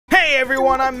Hey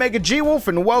everyone, I'm MegaGWolf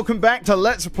and welcome back to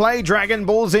Let's Play Dragon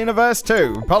Ball Xenoverse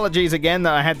 2. Apologies again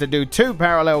that I had to do 2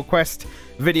 parallel quest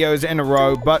videos in a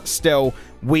row, but still,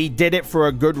 we did it for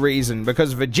a good reason,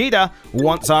 because Vegeta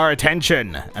wants our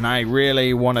attention, and I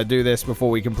really want to do this before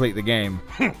we complete the game.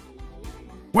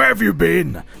 Where have you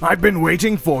been? I've been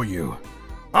waiting for you.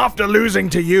 After losing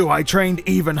to you, I trained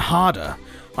even harder.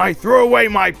 I threw away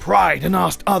my pride and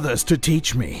asked others to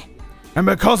teach me. And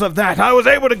because of that, I was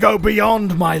able to go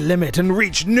beyond my limit and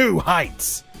reach new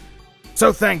heights.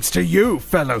 So thanks to you,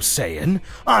 fellow Saiyan,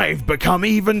 I've become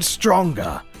even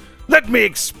stronger. Let me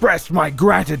express my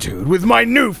gratitude with my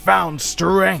newfound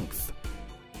strength.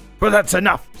 But that's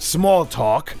enough small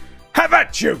talk. Have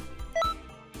at you!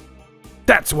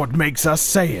 That's what makes us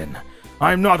Saiyan.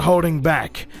 I'm not holding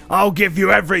back. I'll give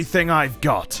you everything I've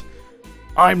got.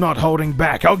 I'm not holding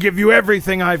back. I'll give you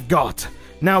everything I've got.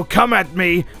 Now come at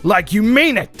me like you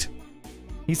mean it!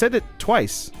 He said it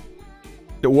twice.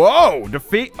 Whoa!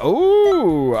 Defeat.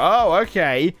 Ooh! Oh,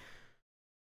 okay.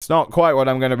 It's not quite what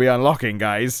I'm going to be unlocking,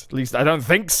 guys. At least I don't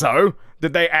think so.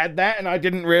 Did they add that and I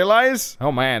didn't realize?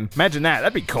 Oh man, imagine that.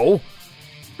 That'd be cool.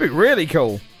 That'd be really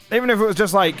cool. Even if it was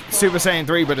just like Super Saiyan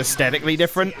 3 but aesthetically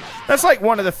different. That's like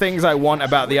one of the things I want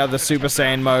about the other Super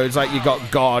Saiyan modes. Like you got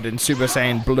God and Super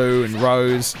Saiyan Blue and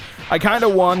Rose. I kind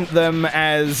of want them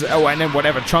as... Oh, and then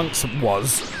whatever Trunks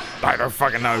was. I don't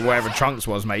fucking know whatever Trunks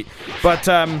was, mate. But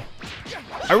I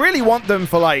really want them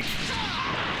for like...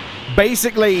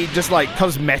 basically just like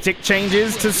cosmetic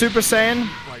changes to Super Saiyan.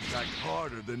 Fight back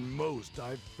harder than most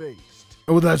I've faced.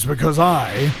 Oh, that's because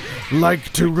I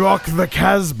like to rock the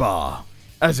Casbah,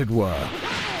 as it were.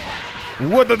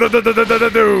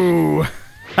 What-da-da-da-da-da-da-do?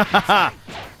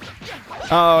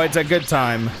 Oh, it's a good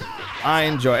time. I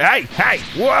enjoy it. Hey, hey,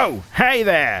 whoa, hey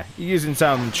there. You're using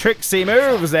some tricksy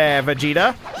moves there,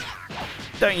 Vegeta.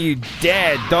 Don't you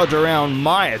dare dodge around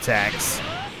my attacks.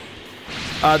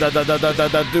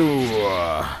 Da-da-da-da-da-da-do.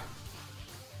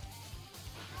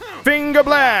 Finger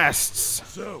blasts.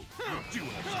 So, you do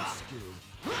have some skill.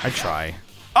 I try.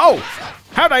 Oh,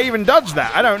 how'd I even dodge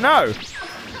that? I don't know.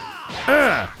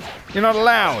 You're not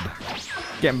allowed.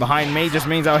 Getting behind me just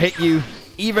means I'll hit you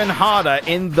even harder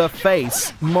in the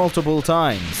face multiple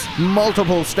times.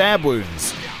 Multiple stab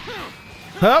wounds.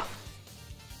 Hup.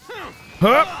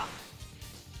 Hup.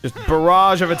 Just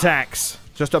barrage of attacks.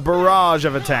 Just a barrage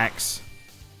of attacks.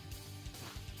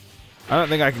 I don't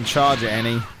think I can charge it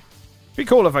any. Be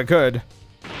cool if I could.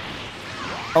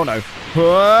 Oh no.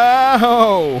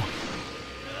 Whoa!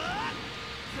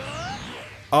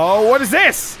 Oh, what is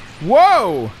this?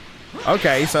 Whoa!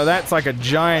 Okay, so that's like a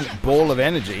giant ball of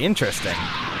energy. Interesting.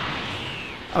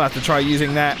 I'll have to try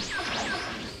using that.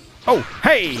 Oh,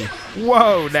 hey!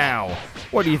 Whoa, now.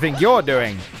 What do you think you're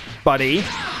doing, buddy?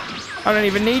 I don't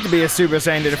even need to be a Super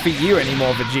Saiyan to defeat you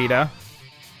anymore, Vegeta.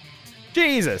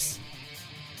 Jesus.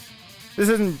 This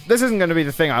isn't going to be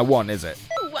the thing I want, is it?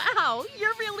 Wow,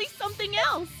 you're really something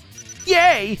else.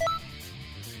 Yay!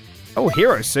 Oh,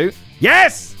 hero suit.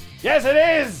 Yes! Yes, it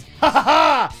is! Ha ha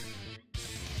ha!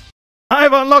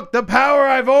 I've unlocked the power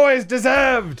I've always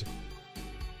deserved!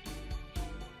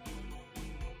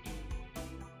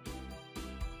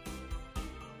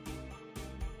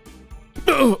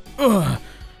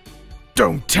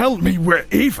 Don't tell me we're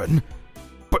even,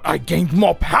 but I gained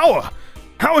more power.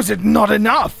 How is it not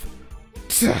enough?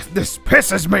 This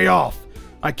pisses me off.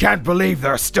 I can't believe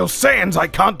there are still Saiyans I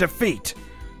can't defeat.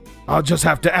 I'll just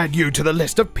have to add you to the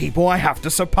list of people I have to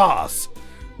surpass.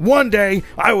 One day,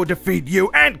 I will defeat you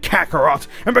and Kakarot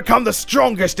and become the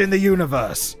strongest in the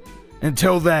universe.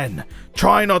 Until then,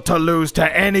 try not to lose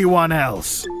to anyone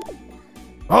else.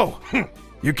 Oh,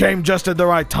 you came just at the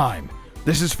right time.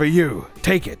 This is for you.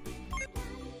 Take it.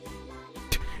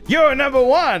 You're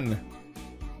 #1!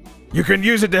 You can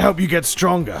use it to help you get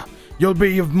stronger. You'll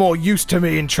be of more use to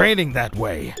me in training that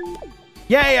way.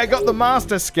 Yay, I got the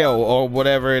master skill, or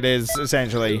whatever it is,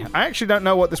 essentially. I actually don't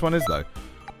know what this one is, though.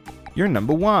 You're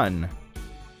 #1.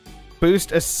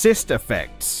 Boost assist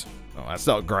effects. Oh, that's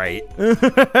not great.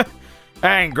 That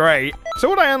ain't great. So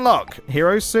what I unlock?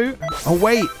 Hero suit? Oh,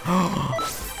 wait.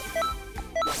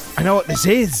 I know what this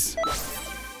is.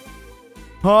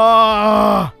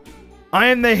 Ah, I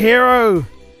am the hero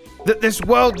that this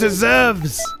world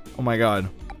deserves. Oh my god.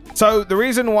 So, the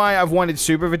reason why I've wanted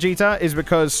Super Vegeta is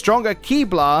because stronger ki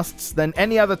blasts than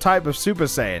any other type of Super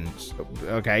Saiyan.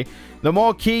 Okay. The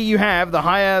more ki you have, the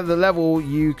higher the level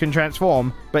you can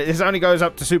transform. But this only goes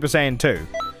up to Super Saiyan 2.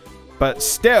 But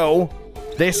still,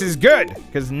 this is good.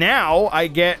 Because now I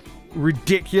get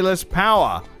ridiculous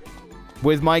power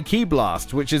with my ki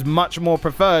blast, which is much more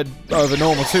preferred over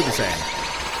normal Super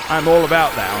Saiyan. I'm all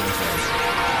about that, honestly.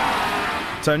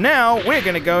 So now we're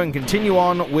going to go and continue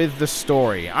on with the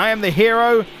story. I am the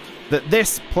hero that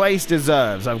this place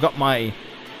deserves. I've got my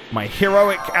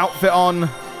heroic outfit on.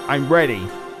 I'm ready.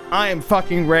 I am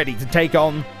fucking ready to take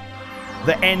on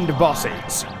the end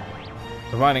bosses.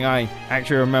 Providing I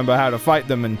actually remember how to fight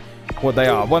them and what they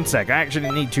are. One sec, I actually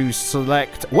need to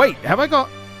select... Wait, have I got...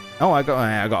 Oh, I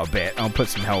got a bit. I'll put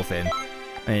some health in.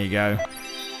 There you go.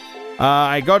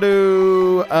 I got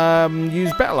to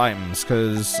use battle items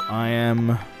because I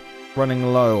am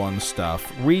running low on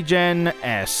stuff. Regen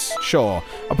S, sure.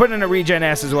 I'll put in a Regen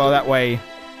S as well. That way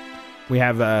we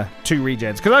have 2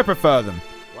 regens because I prefer them.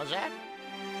 What's that?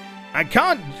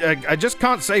 I just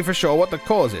can't say for sure what the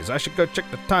cause is. I should go check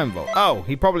the time vault. Oh,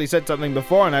 he probably said something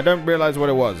before and I don't realize what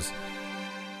it was.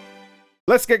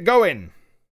 Let's get going.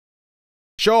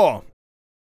 Sure.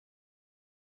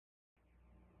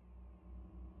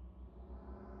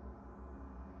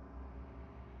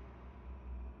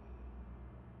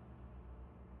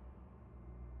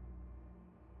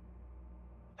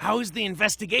 How is the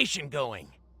investigation going?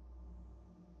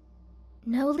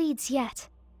 No leads yet.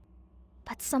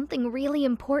 But something really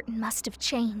important must have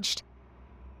changed.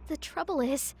 The trouble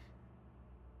is,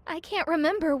 I can't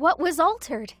remember what was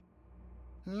altered.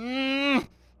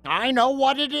 I know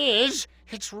what it is.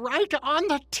 It's right on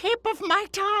the tip of my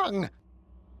tongue.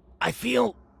 I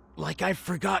feel like I've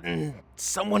forgotten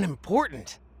someone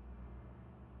important.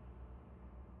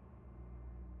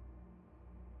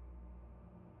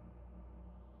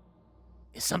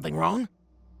 Is something wrong?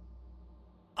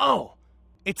 Oh,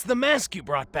 it's the mask you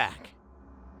brought back.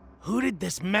 Who did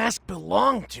this mask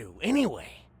belong to,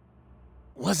 anyway?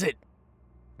 Was it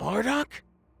Bardock?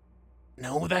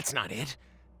 No, that's not it.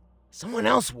 Someone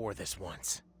else wore this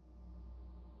once.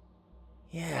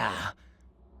 Yeah.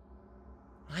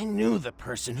 I knew the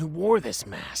person who wore this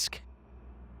mask.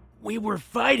 We were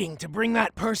fighting to bring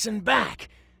that person back.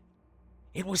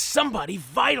 It was somebody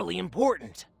vitally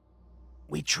important.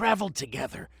 We traveled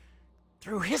together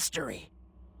through history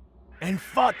and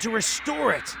fought to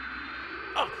restore it.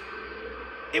 Oh,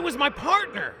 it was my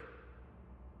partner.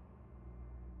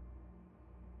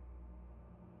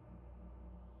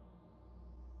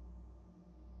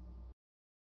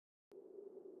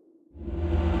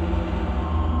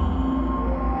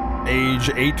 Age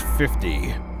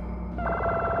 850.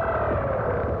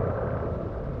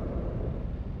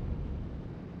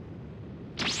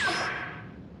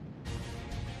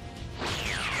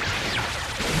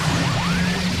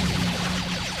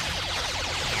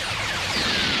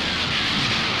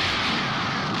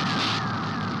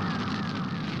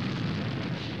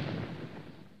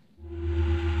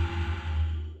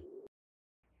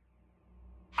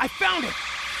 I found it!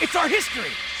 It's our history!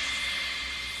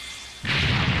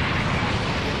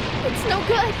 It's no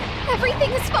good.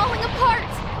 Everything is falling apart.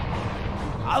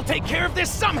 I'll take care of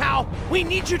this somehow! We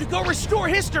need you to go restore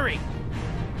history!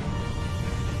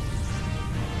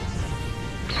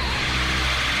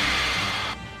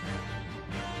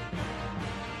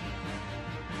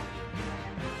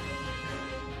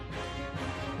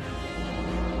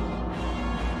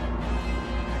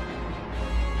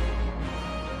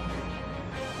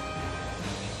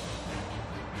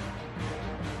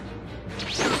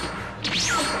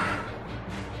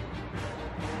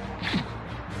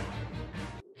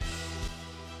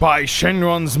 By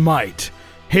Shenron's might,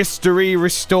 history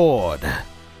restored.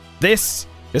 This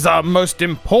is our most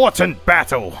important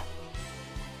battle.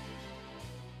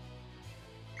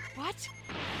 What?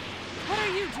 What are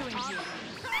you doing here?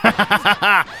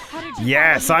 How did you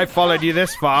Yes, follow I me followed you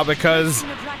this far because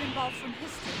in a Dragon Ball from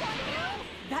history?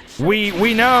 That we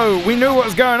knew what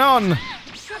was going on.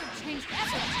 should have changed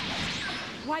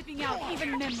everything. Wiping out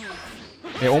even memories.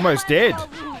 It almost did. Well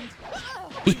ruined.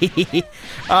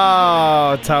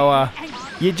 Oh, Toa.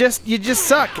 You just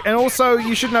suck. And also,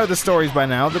 you should know the stories by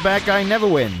now. The bad guy never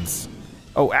wins.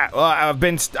 Oh, I've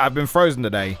been frozen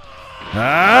today.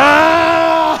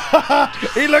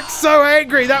 Ah! He looked so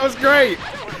angry. That was great.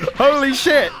 Holy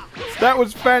shit. That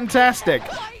was fantastic.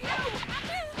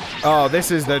 Oh, this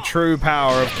is the true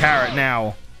power of Carrot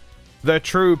now. The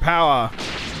true power.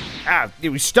 Ah,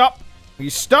 you stop. You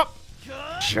stop.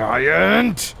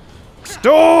 Giant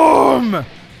Storm.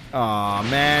 Aw,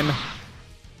 man.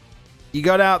 You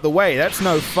got out the way. That's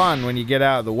no fun when you get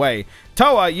out of the way.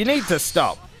 Toa, you need to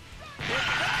stop.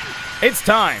 It's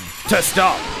time to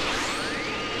stop.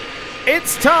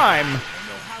 It's time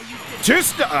to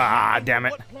stop. Ah, damn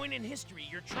it. What point in history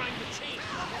you're trying to change?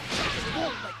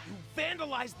 Won't let you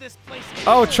vandalize this place.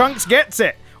 Oh, Trunks gets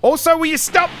it. Also, will you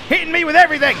stop hitting me with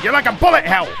everything? You're like a bullet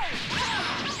hell.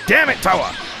 Damn it,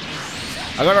 Toa.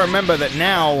 I gotta remember that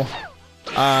now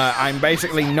I'm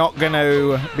basically not going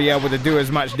to be able to do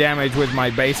as much damage with my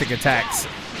basic attacks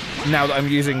now that I'm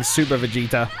using Super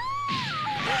Vegeta.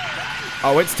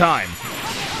 Oh, it's time.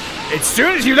 As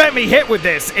soon as you let me hit with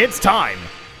this, it's time.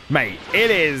 Mate,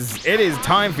 it is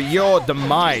time for your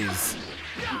demise.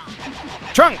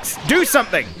 Trunks, do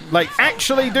something. Like,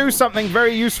 actually do something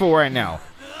very useful right now.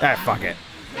 Ah, fuck it.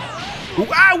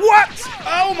 Ah, what?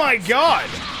 Oh my god.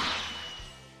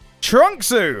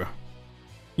 Trunksu,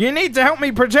 you need to help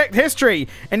me protect history.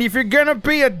 And if you're gonna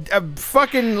be a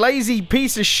fucking lazy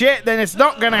piece of shit, then it's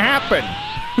not gonna happen.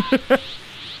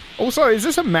 Also, is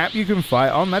this a map you can fight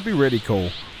on? That'd be really cool.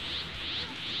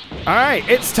 Alright,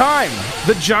 it's time.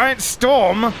 The giant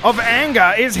storm of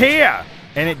anger is here.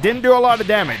 And it didn't do a lot of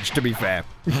damage, to be fair.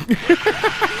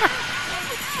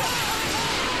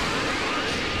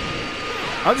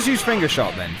 I'll just use Finger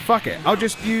Shot then. Fuck it. I'll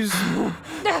just use...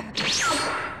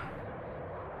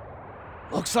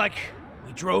 Looks like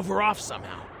we drove her off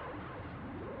somehow.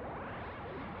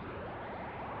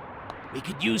 We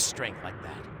could use strength like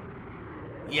that.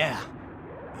 Yeah.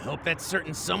 I hope that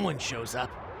certain someone shows up.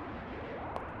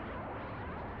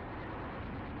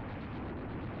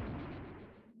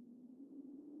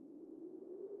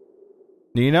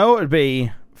 You know what would be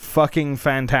fucking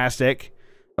fantastic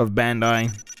of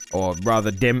Bandai, or rather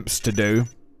Dimps, to do?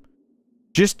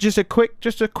 Just a quick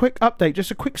update, just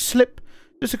a quick slip,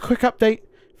 just a quick update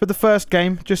for the first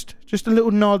game. Just a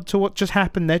little nod to what just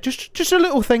happened there. Just a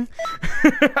little thing.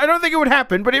 I don't think it would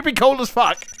happen, but it'd be cool as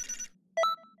fuck.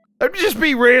 It'd just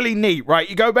be really neat, right?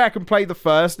 You go back and play the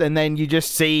first, and then you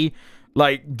just see,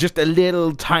 like, just a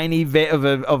little tiny bit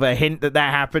of a hint that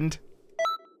happened.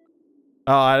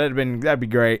 Oh, that'd be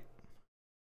great.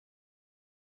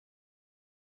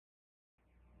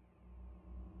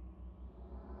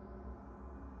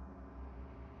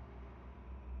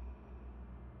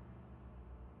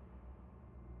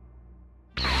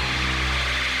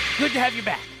 Good to have you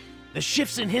back. The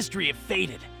shifts in history have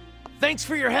faded. Thanks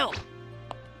for your help.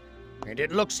 And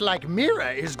it looks like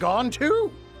Mira is gone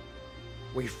too.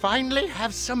 We finally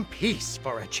have some peace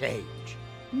for a change.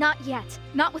 Not yet.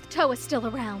 Not with Toa still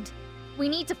around. We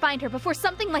need to find her before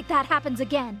something like that happens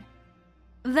again.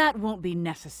 That won't be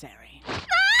necessary.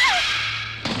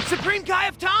 Supreme Kai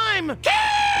of Time!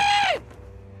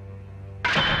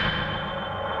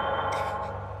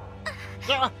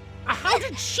 How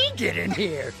did she get in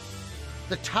here?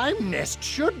 The time nest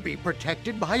should be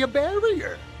protected by a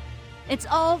barrier. It's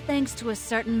all thanks to a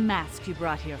certain mask you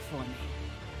brought here for me.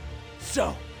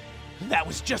 So, that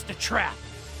was just a trap.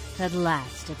 At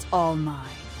last, it's all mine.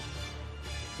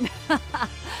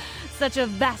 Such a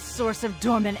vast source of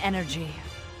dormant energy.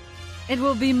 It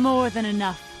will be more than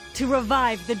enough to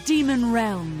revive the demon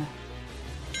realm.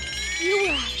 You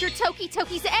were after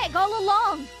Toki's egg all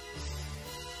along!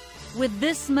 With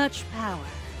this much power,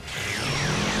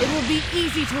 it will be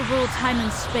easy to rule time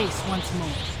and space once more.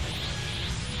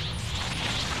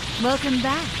 Welcome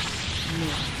back,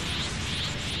 Mira.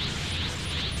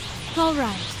 All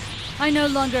right, I no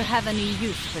longer have any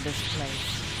use for this place.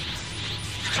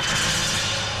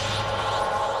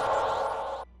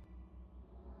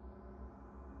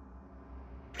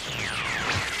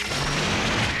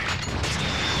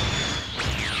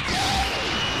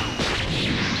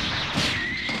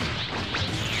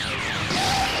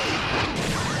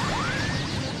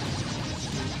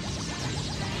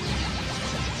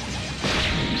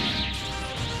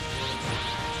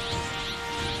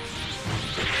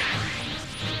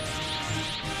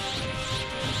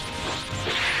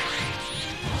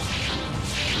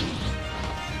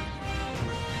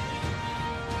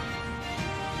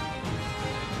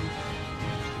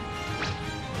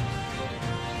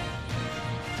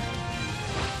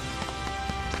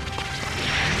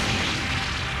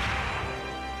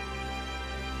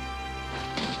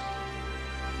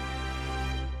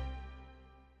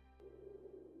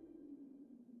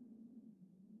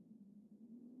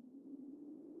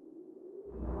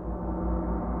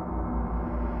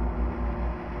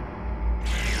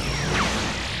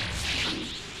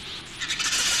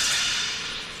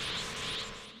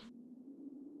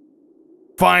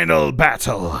 Final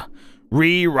battle.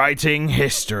 Rewriting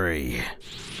history.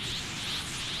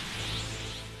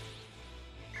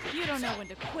 You don't know when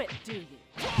to quit, do you?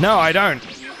 No, I don't.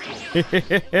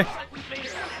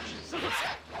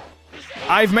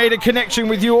 I've made a connection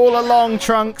with you all along,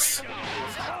 Trunks.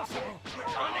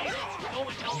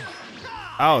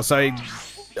 Oh, so he...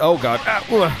 Oh, God.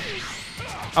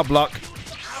 I'll block.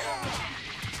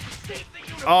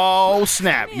 Oh,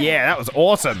 snap. Yeah, that was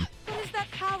awesome. What is that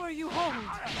power you hold?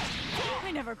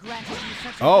 I never granted you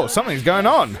such a Oh, something's going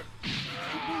on.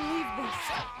 I believe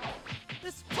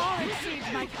this. This power exceeds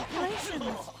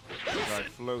I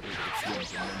floated between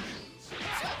dimensions.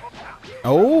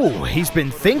 Oh, he's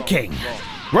been thinking.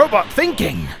 Robot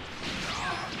thinking.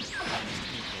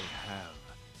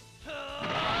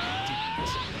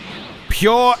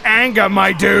 Pure anger,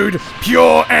 my dude.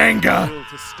 Pure anger.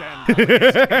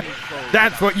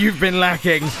 That's what you've been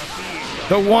lacking.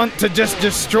 The want to just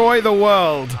destroy the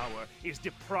world. Power is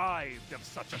deprived of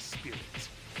such a spirit.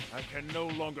 I can no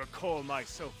longer call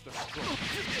myself the strongest.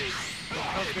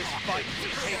 Because this fight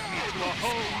will take me to a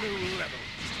whole new level.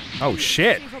 Oh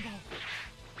shit.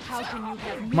 How can you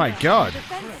have My god.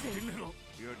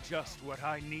 You're just what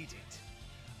I needed.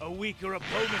 A weaker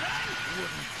opponent wouldn't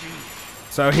do.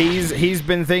 So he's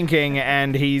been thinking,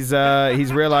 and he's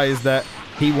realized that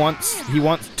he wants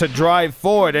to drive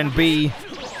forward and be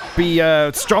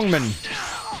strongman.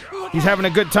 He's having a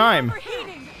good time.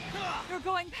 You're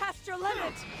going past your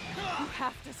limit. You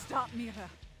have to stop, Mira.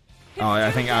 Oh,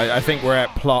 I think we're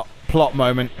at plot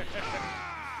moment.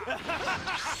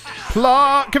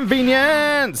 Plot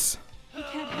convenience. He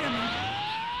can't hear me.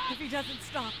 If he doesn't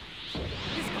stop,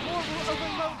 his core will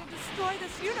overload and destroy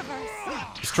this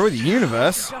universe. Destroy the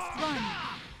universe? Just run.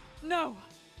 No.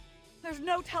 There's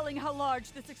no telling how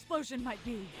large this explosion might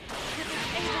be. If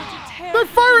it's able to tear No,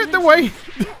 fire it the way.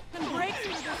 and break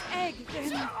through this egg,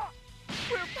 then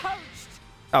we're poached.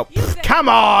 Oh, You say- come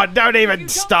on! Don't If even you don't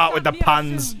start with the stop Mira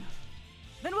puns. soon,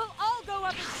 then we'll all go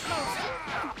up in smoke.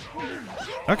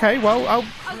 Okay, well, I'll,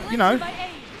 I'll you know. lend you my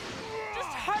aid. Just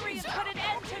hurry and put an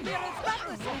end to Mira's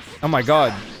recklessness. Oh my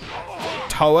god.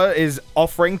 Toa is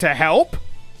offering to help?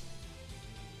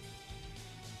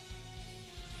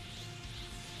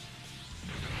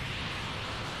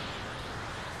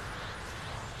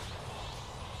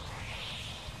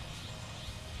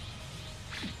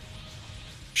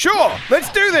 Sure,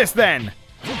 let's do this then.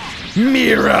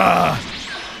 Mira!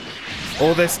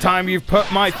 All this time you've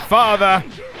put my father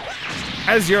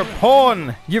as your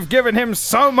pawn. You've given him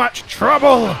so much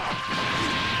trouble.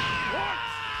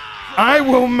 I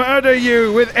will murder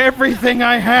you with everything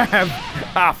I have.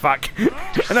 Ah, fuck. And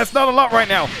that's not a lot right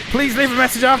now. Please leave a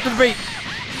message after the beep.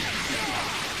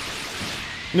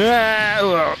 What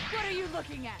are you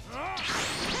looking at?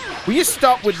 Will you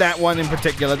stop with that one in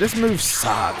particular? This move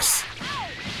sucks.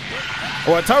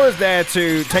 Well, Toa's there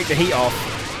to take the heat off.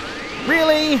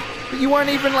 Really? You weren't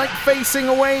even, like, facing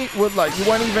away? You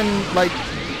weren't even, like,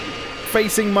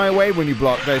 facing my way when you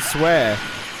blocked, I swear.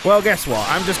 Well, guess what?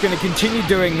 I'm just going to continue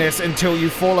doing this until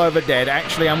you fall over dead.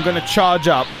 Actually, I'm going to charge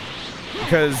up.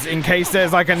 Because in case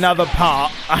there's, like, another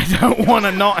part, I don't want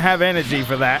to not have energy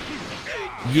for that.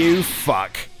 You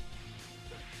fuck.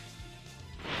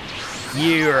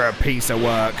 You're a piece of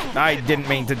work. I didn't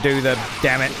mean to do the...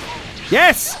 Damn it.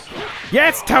 Yes!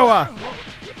 Yes, Toa!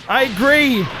 I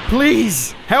agree!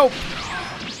 Please! Help!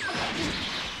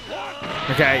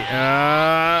 Okay,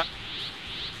 I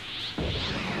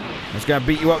was gonna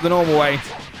beat you up the normal way.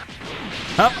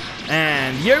 Up,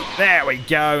 and you! There we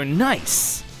go!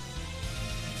 Nice!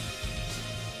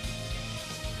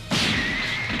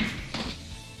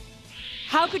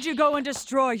 How could you go and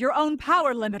destroy your own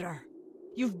power limiter?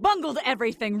 You've bungled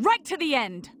everything right to the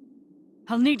end.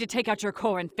 I'll need to take out your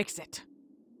core and fix it.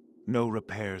 No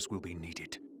repairs will be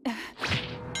needed.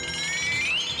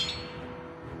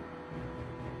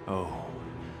 Oh,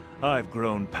 I've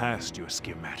grown past your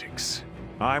schematics.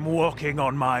 I'm walking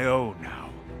on my own now.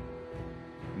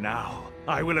 Now,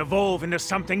 I will evolve into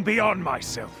something beyond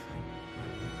myself.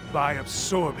 By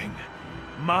absorbing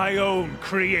my own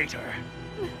creator.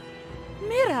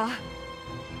 Mira!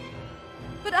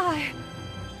 But I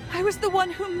was the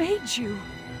one who made you.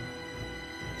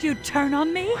 You'd turn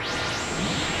on me?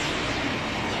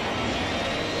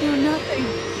 You're nothing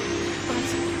but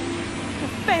a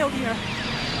failure.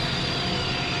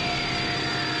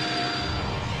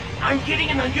 I'm getting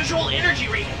an unusual energy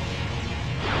reading.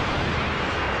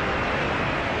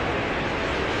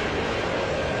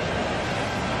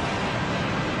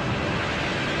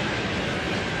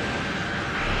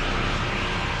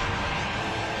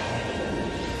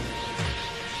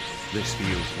 This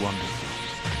feels wonderful.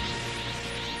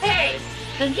 Hey,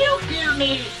 can you hear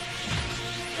me?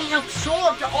 He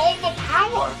absorbed all the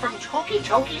power from Toki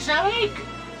Toki's egg.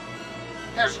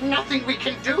 There's nothing we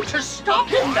can do to stop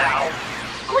him now.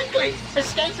 Quickly,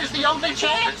 escape is the only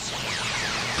chance.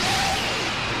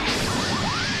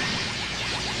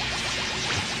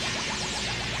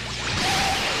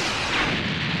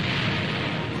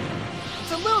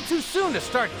 It's a little too soon to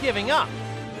start giving up.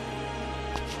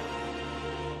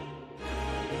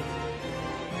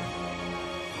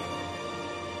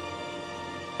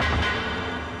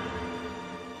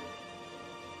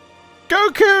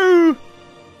 Goku!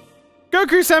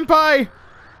 Goku-senpai!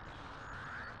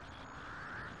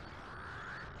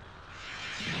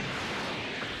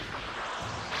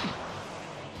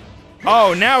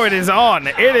 Oh, now it is on.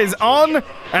 It is on,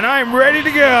 and I'm ready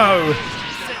to go.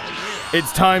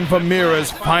 It's time for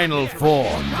Mira's final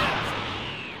form.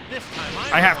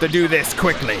 I have to do this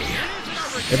quickly.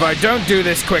 If I don't do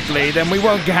this quickly, then we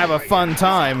won't have a fun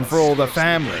time for all the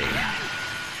family.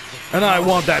 And I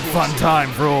want that fun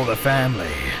time for all the family.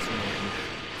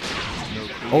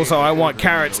 Also, I want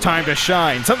Carrot's time to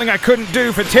shine. Something I couldn't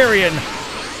do for Tyrion.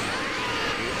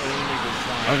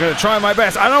 I'm gonna try my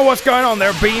best. I don't know what's going on. There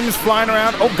are beams flying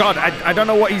around. Oh god, I don't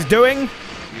know what he's doing.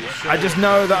 I just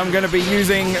know that I'm gonna be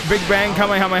using Big Bang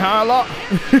Kamehameha a lot.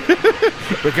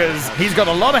 Because he's got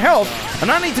a lot of health, and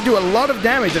I need to do a lot of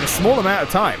damage in a small amount of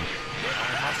time.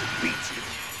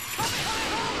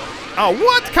 Oh,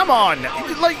 what? Come on!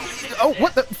 Like, oh,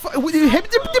 what the fuck?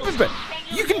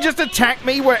 You can just attack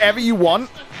me wherever you want?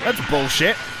 That's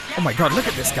bullshit. Oh my god, look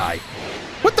at this guy.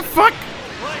 What the fuck?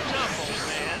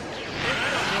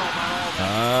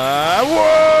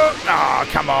 Whoa! Oh,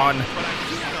 come on.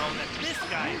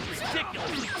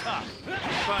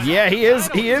 Yeah, he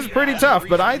is pretty tough,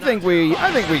 but I think we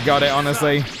got it,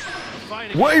 honestly.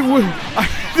 Wait, I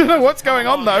don't know what's going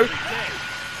on though.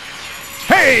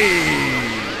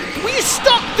 Hey! Will you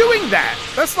stop doing that?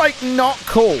 That's like not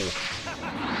cool.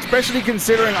 Especially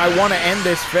considering I want to end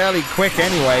this fairly quick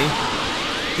anyway.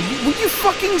 Will you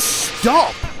fucking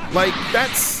stop? Like,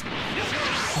 that's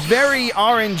very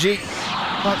RNG.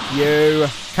 Fuck you.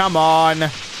 Come on.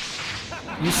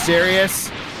 You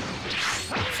serious?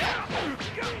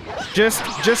 Just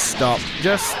stop.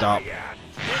 Just stop.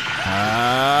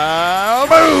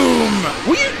 Boom!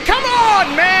 Will you? Come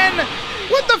on, man!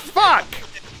 What the fuck?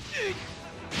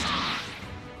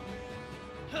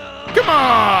 Come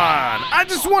on! I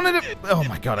just wanted to... Oh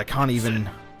my god, I can't even...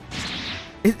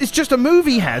 It's just a move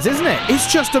he has, isn't it?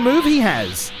 It's just a move he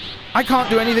has. I can't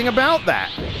do anything about that.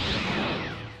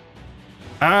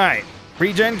 Alright.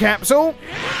 Regen capsule.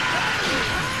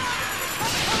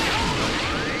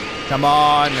 Come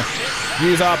on.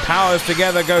 Use our powers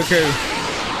together, Goku.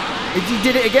 He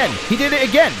did it again. He did it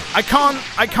again. I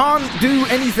can't do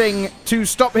anything to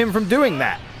stop him from doing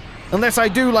that. Unless I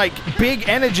do, like, big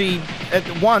energy at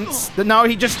once. No,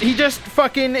 he just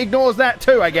fucking ignores that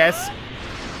too, I guess.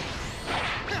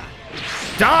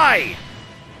 Die!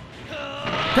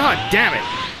 God damn it.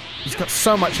 He's got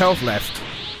so much health left.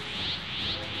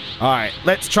 Alright,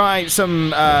 let's try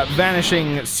some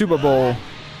Vanishing Super Ball.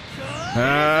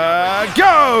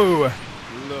 Go!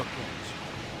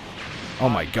 Oh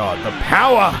my god, the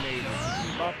power!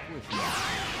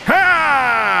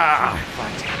 Ha!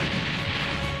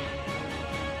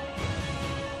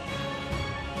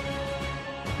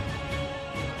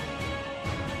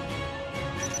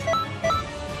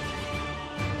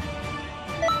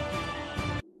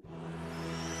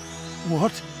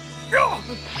 What?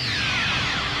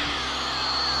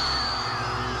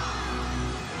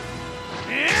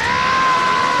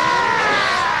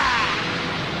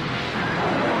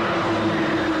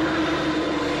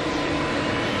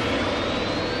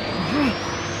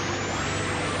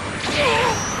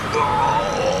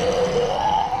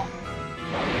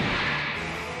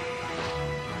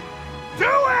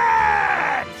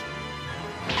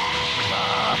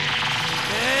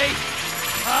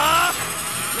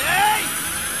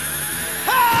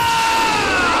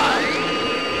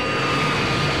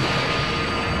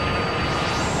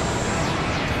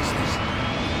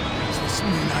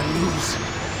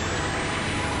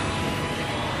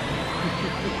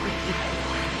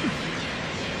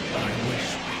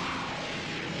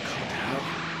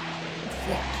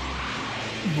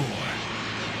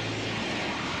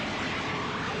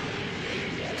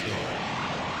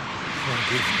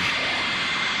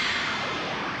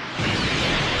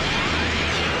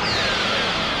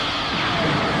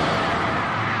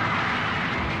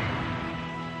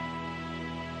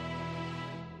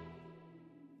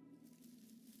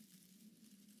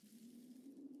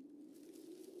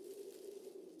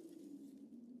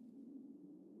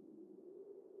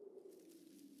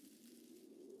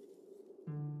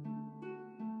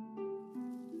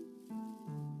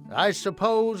 I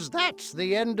suppose that's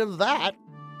the end of that.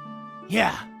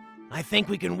 Yeah, I think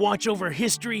we can watch over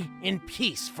history in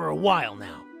peace for a while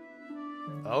now.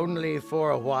 Only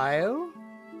for a while?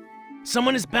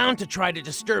 Someone is bound to try to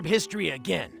disturb history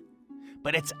again,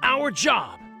 but it's our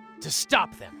job to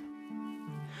stop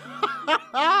them.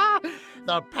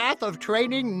 The path of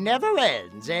training never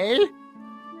ends, eh?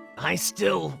 I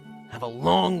still have a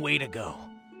long way to go.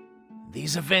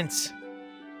 These events,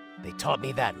 they taught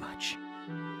me that much.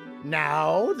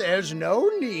 Now, there's no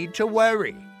need to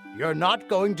worry. You're not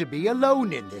going to be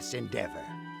alone in this endeavor.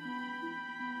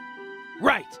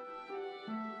 Right!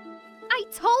 I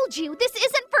told you, this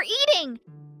isn't for eating!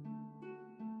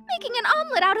 Making an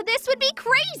omelet out of this would be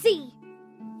crazy!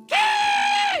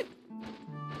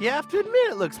 You have to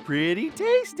admit it looks pretty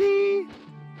tasty.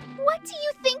 What do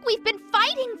you think we've been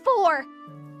fighting for?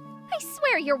 I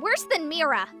swear you're worse than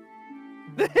Mira.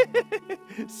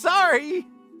 Sorry.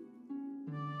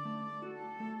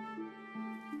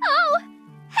 Oh,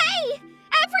 hey,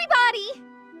 everybody!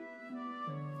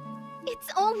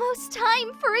 It's almost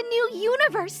time for a new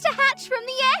universe to hatch from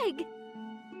the egg.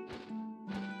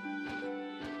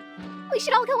 We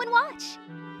should all go and watch.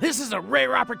 This is a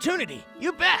rare opportunity,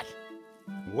 you bet!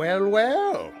 Well,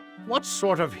 well. What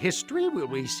sort of history will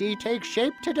we see take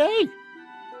shape today?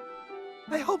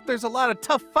 I hope there's a lot of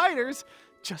tough fighters.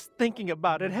 Just thinking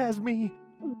about it has me...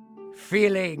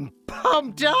 Feeling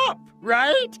pumped up,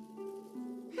 right?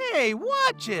 Hey,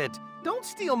 watch it! Don't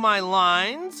steal my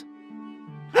lines!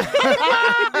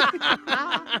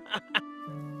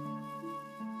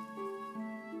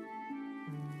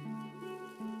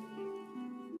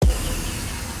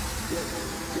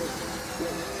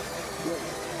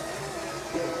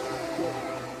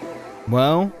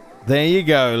 Well, there you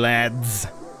go, lads.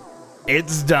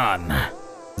 It's done.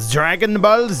 Dragon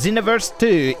Ball Xenoverse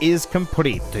 2 is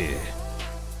complete.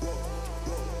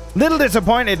 Little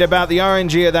disappointed about the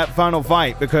RNG of that final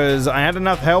fight because I had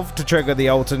enough health to trigger the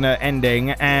alternate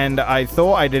ending and I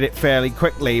thought I did it fairly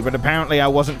quickly, but apparently I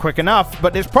wasn't quick enough,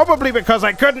 but it's probably because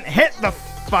I couldn't hit the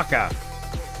fucker.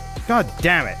 God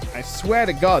damn it. I swear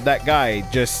to God that guy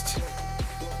just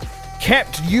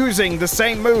kept using the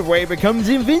same move where he becomes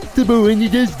invincible and he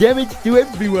does damage to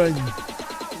everyone.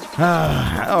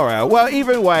 Alright, well,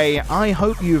 either way, I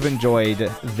hope you've enjoyed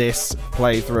this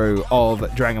playthrough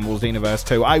of Dragon Ball Xenoverse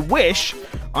 2. I wish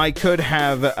I could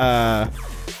have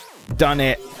done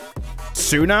it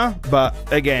sooner, but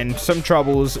again, some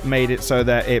troubles made it so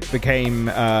that it became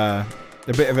a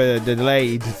bit of a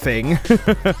delayed thing.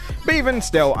 But even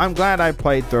still, I'm glad I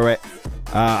played through it.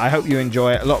 I hope you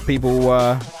enjoy it. A lot of people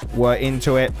were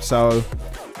into it, so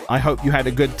I hope you had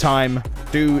a good time.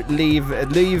 Do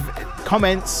leave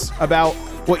comments about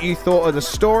what you thought of the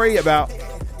story, about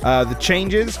the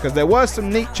changes, because there were some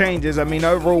neat changes. I mean,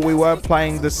 overall, we were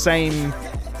playing the same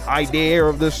idea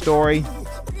of the story,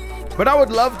 but I would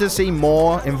love to see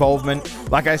more involvement.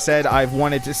 Like I said, I've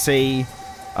wanted to see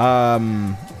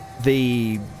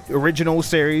the original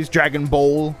series, Dragon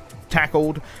Ball,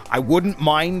 tackled. I wouldn't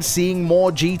mind seeing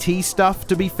more GT stuff,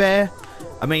 to be fair.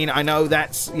 I mean, I know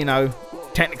that's, you know,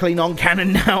 technically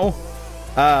non-canon now,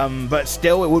 but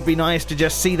still, it would be nice to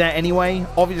just see that anyway.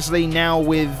 Obviously, now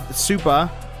with Super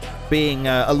being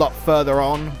a lot further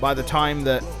on by the time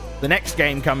that the next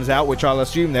game comes out, which I'll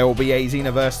assume there will be a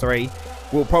Xenoverse 3,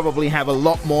 we'll probably have a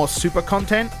lot more Super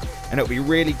content, and it'll be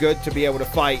really good to be able to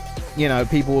fight, you know,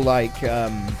 people like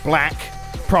Black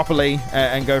properly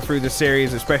and go through the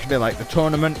series, especially like the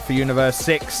tournament for Universe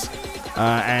 6,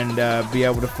 and be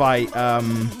able to fight,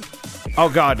 oh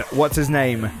god, what's his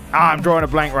name? I'm drawing a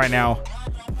blank right now.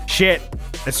 Shit.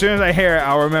 As soon as I hear it,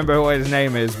 I'll remember what his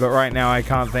name is, but right now I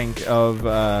can't think of,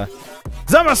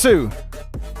 Zamasu!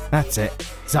 That's it.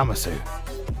 Zamasu.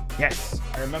 Yes,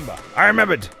 I remember. I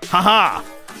remembered! Haha!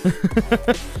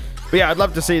 But yeah, I'd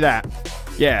love to see that.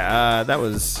 Yeah, that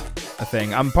was a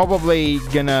thing. I'm probably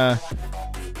gonna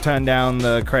turn down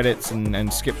the credits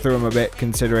and skip through them a bit,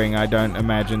 considering I don't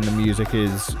imagine the music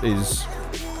is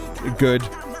good.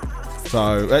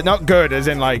 So, not good as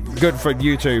in like good for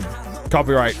YouTube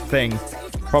copyright thing.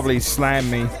 Probably slam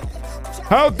me.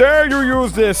 How dare you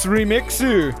use this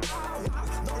remixu?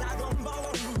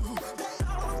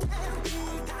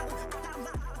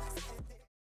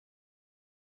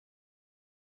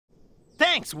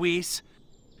 Thanks, Whis.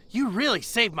 You really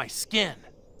saved my skin.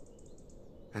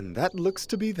 And that looks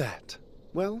to be that.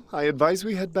 Well, I advise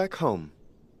we head back home.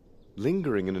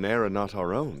 Lingering in an era not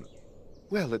our own,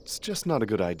 well, it's just not a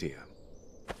good idea.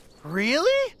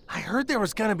 Really? I heard there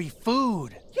was gonna be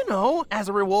food. You know, as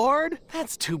a reward.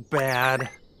 That's too bad.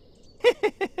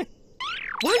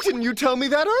 Why didn't you tell me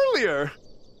that earlier?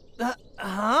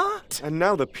 Huh? And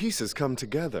now the pieces come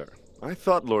together. I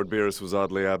thought Lord Beerus was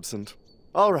oddly absent.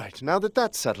 All right, now that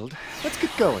that's settled, let's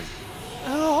get going.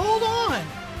 Hold on.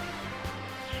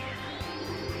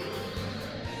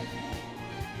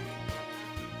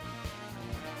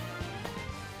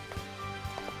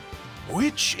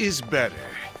 Which is better?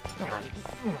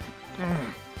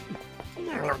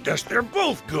 I guess they're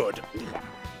both good.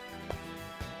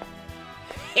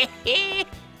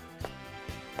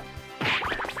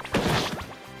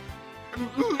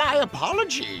 My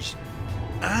apologies.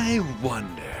 I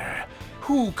wonder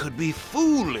who could be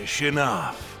foolish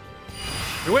enough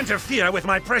to interfere with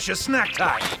my precious snack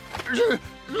time.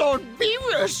 Lord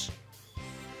Beerus!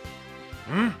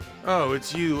 Hmm? Oh,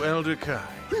 it's you, Elder Kai.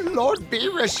 Lord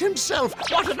Beerus himself!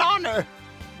 What an honor!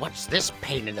 What's this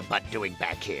pain in the butt doing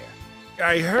back here?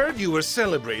 I heard you were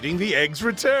celebrating the egg's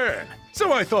return,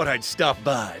 so I thought I'd stop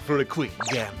by for a quick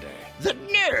gander. The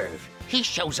nerve! He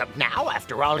shows up now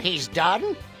after all he's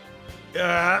done?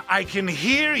 I can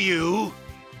hear you.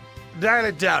 Dial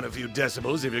it down a few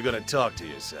decibels if you're gonna talk to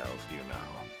yourself, you know.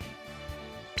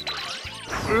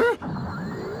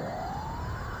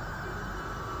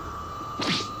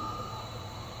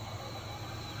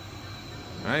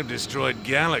 I've destroyed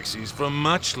galaxies for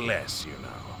much less, you know.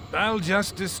 I'll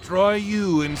just destroy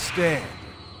you instead.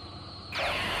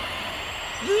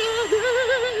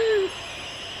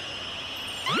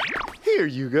 Here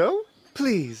you go.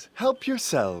 Please, help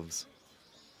yourselves.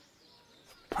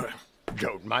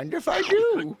 Don't mind if I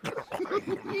do.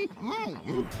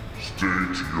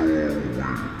 State your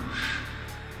wish.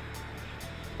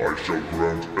 I shall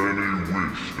grant any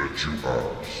wish that you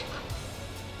ask.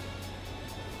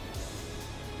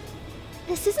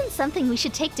 This isn't something we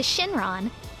should take to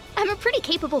Shinron. I'm a pretty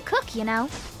capable cook, you know.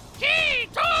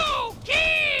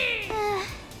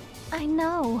 I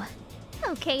know.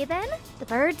 Okay then, the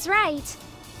bird's right.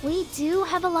 We do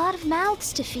have a lot of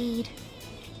mouths to feed.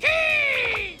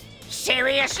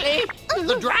 Seriously?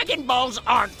 The Dragon Balls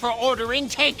aren't for ordering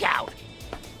takeout.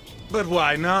 But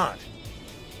why not?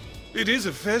 It is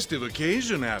a festive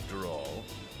occasion, after all.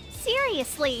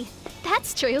 Seriously,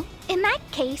 that's true. In that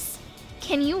case,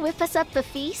 can you whip us up a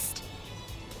feast?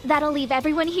 That'll leave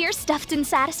everyone here stuffed and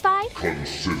satisfied?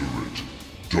 Consider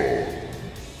it done.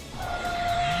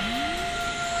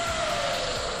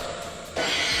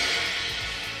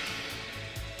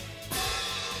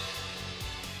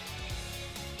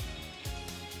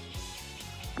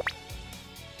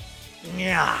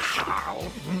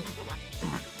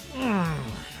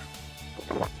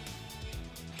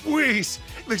 Whis,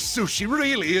 the sushi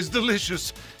really is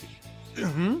delicious.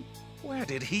 Where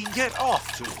did he get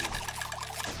off to?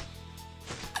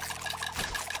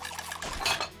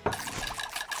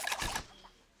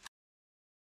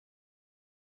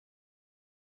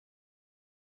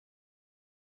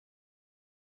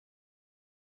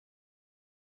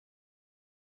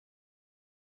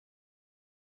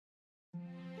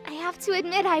 I have to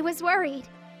admit I was worried.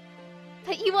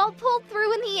 But you all pulled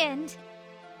through in the end.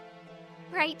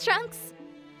 Right, Trunks?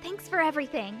 Thanks for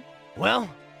everything. Well,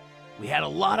 we had a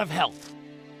lot of help.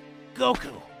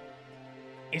 Goku,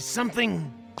 is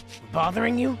something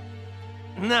bothering you?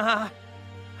 Nah,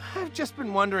 I've just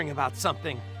been wondering about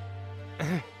something.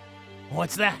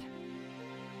 What's that?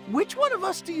 Which one of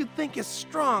us do you think is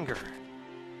stronger?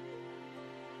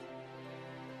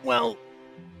 Well,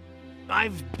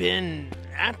 I've been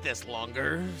at this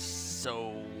longer,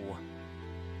 so...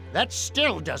 That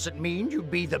still doesn't mean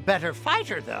you'd be the better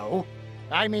fighter, though.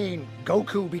 I mean,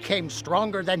 Goku became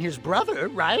stronger than his brother,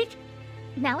 right?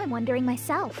 Now I'm wondering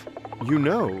myself. You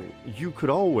know, you could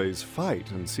always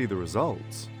fight and see the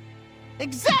results.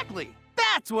 Exactly!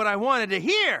 That's what I wanted to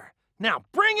hear! Now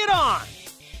bring it on!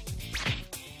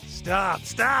 Stop,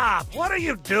 stop! What are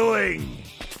you doing?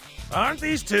 Aren't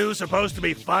these two supposed to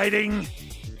be fighting?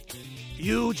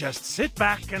 You just sit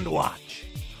back and watch.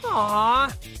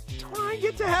 Aww, do I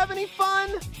get to have any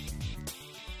fun?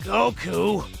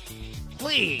 Goku,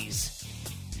 please.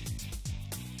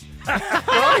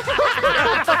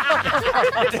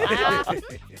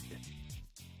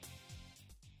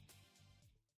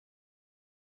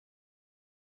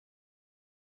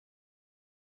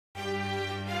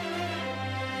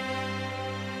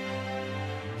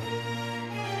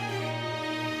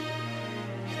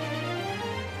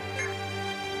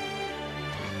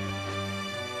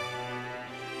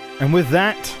 And with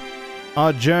that,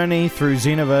 our journey through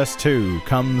Xenoverse 2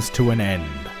 comes to an end.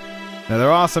 Now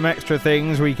there are some extra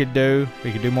things we could do.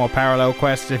 We could do more parallel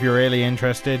quests if you're really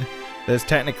interested. There's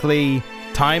technically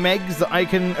time eggs that I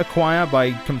can acquire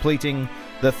by completing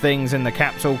the things in the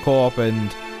Capsule Corp and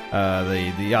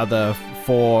the other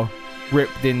 4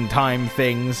 ripped in time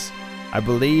things. I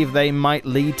believe they might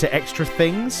lead to extra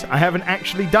things. I haven't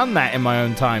actually done that in my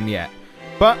own time yet.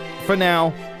 But for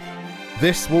now,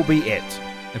 this will be it.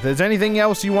 If there's anything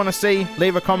else you want to see,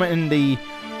 leave a comment in the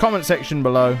comment section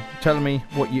below telling me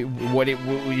what it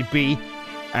would be,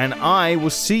 and I will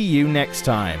see you next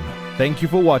time. Thank you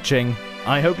for watching.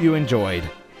 I hope you enjoyed.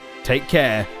 Take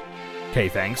care. Okay,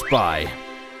 thanks. Bye.